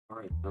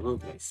Alright, hello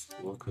guys,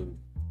 welcome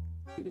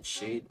to the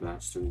Shade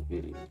Mastery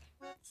video.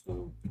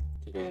 So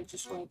today I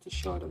just wanted to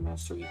show the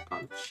mastery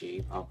on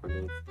Shade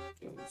Operative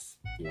because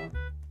yeah,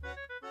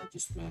 I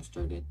just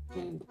mastered it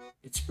and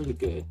it's pretty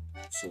good.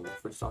 So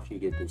first off you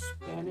get this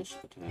Banish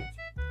attack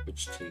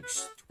which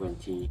takes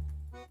 20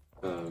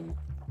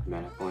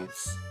 mana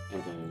points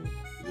and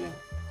yeah,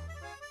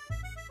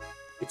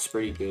 it's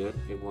pretty good.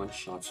 It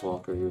one-shots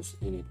walkers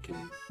and it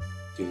can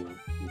you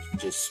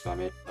just spam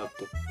it up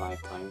to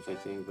 5 times I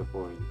think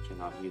before you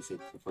cannot use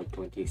it for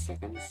 20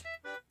 seconds.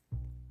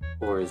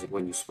 Or is it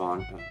when you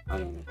spawn? I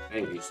don't know.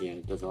 Anyways, yeah,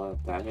 it does a lot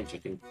of damage, I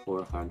think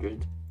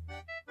 400.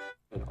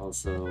 And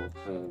also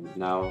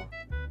now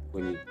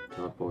when you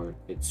teleport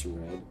it's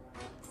red.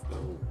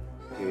 So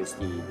here's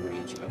the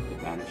range of the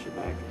Banish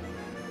attack.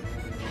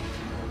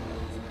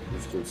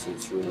 As you can see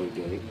it's really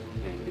big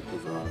and it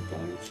does a lot of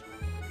damage.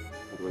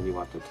 And when you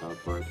want to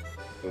teleport,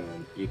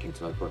 you can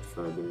teleport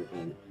further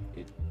and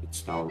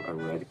it's now a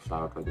red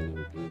cloud rather than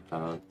a blue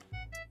cloud,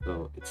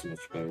 so it's much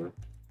better.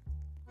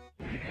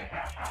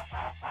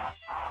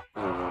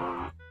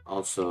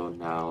 Also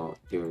now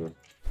your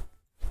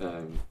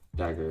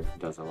dagger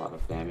does a lot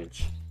of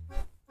damage.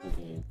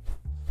 Okay.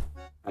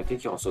 I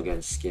think you also get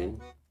a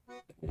skin.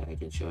 Yeah, I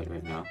can show it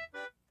right now.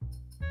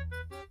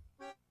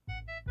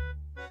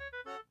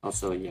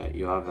 Also, yeah,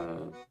 you have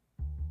a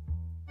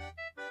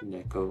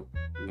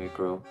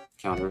necro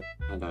counter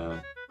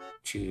and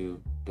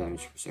 2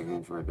 damage per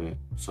second for a bit,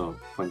 so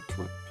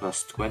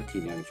plus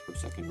 20 damage per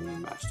second when you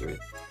master it.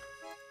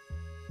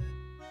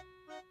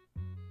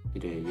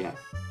 Today, yeah,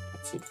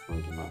 that's it for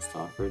the last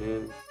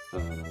operative.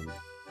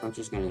 I'm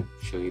just gonna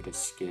show you the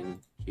skin.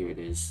 Here it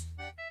is.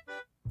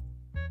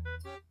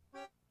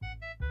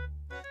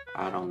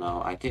 I don't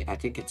know. I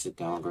think it's a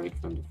downgrade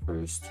from the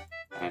first.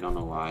 I don't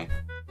know why.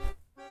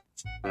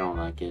 I don't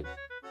like it.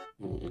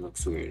 It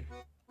looks weird.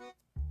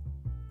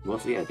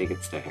 Mostly, I think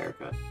it's the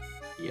haircut.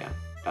 Yeah,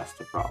 that's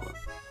the problem.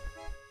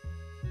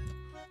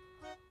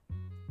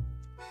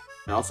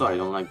 And also, I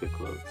don't like the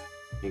clothes.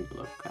 I think they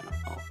look kind of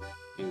off.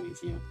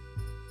 Anyways, yeah.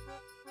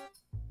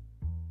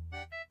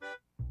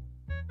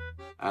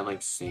 I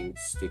like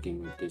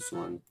sticking with this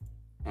one.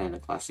 And the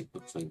classic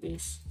looks like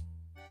this.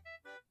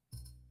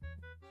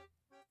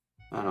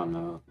 I don't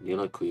know. They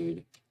look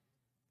weird.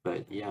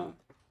 But yeah,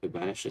 the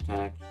Banish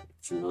attack,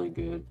 it's really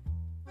good.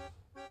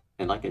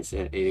 And like I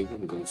said, it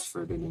even goes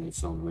further than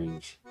its own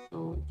range,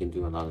 so it can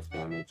do a lot of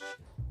damage.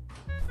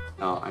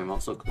 Now, I'm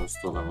also close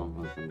to level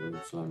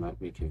 100, so I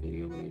might make a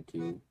video when I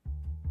do.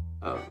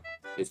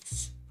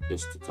 It's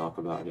just to talk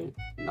about it,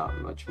 not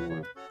much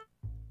more.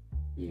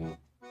 Yeah.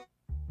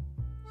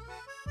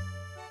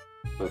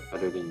 But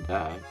other than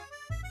that,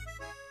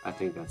 I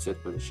think that's it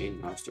for the Shade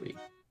Mastery.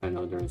 I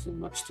know there isn't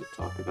much to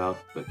talk about,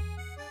 but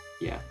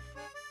yeah.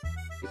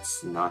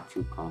 It's not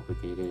too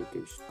complicated,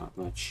 there's not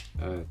much.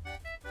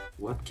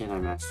 What can I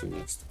master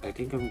next? I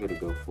think I'm gonna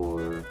go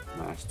for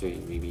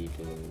mastering maybe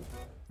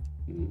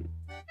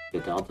the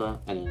Delta,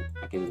 and then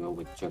I can go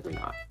with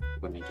Juggernaut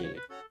when I get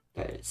it.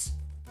 That is,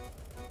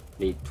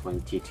 need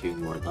 22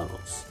 more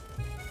levels.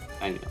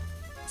 I know,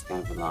 it's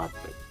kind of a lot,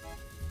 but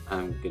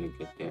I'm gonna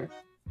get there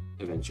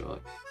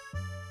eventually.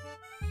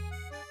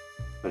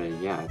 But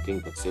yeah, I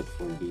think that's it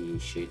for the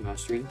Shade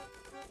Mastery.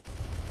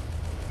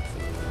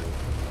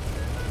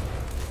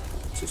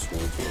 So, just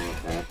going to all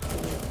of that.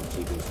 See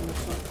you guys in the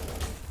next one.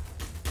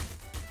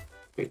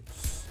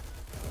 Peace.